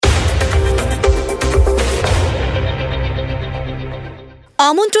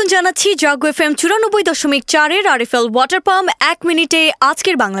আমন্ত্রণ জানাচ্ছি জাগো FM 94.4 RFL water pump 1 মিনিটে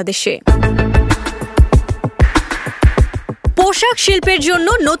আজকের বাংলাদেশে। পোশাক শিল্পের জন্য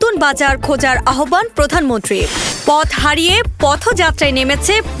নতুন বাজার খোঁজার আহ্বান প্রধানমন্ত্রীর। পথ হারিয়ে পথযাত্রায়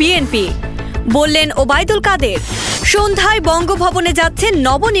নেমেছে বিএনপি, বললেন ওবায়দুল কাদের। সন্ধ্যায় বঙ্গভবনে যাচ্ছেন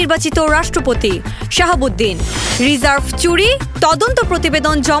নবনির্বাচিত রাষ্ট্রপতি শাহাবুদ্দিন। রিজার্ভ চুরি তদন্ত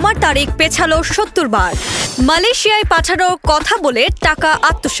প্রতিবেদন জমার তারিখ পেছালো 70 বার। মালয়েশিয়ায় পাঠানোর কথা বলে টাকা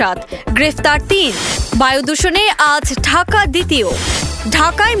আত্মসাৎ, গ্রেফতার 3। বায়ু দূষণে আজ ঢাকা দ্বিতীয়।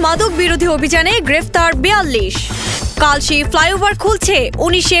 ঢাকায় মাদক বিরোধী অভিযানে গ্রেফতার 42। কালশী ফ্লাইওভার খুলছে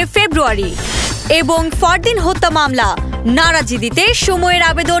 19শে ফেব্রুয়ারি। এবং ফারদিন হত্যা মামলা নারাজি দিতে সময়ের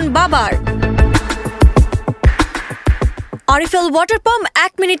আবেদন বাবার। আরএফএল ওয়াটার পাম্প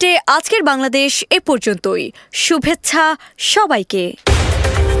 1 মিনিটে আজকের বাংলাদেশ এ পর্যন্তই। শুভেচ্ছা সবাইকে।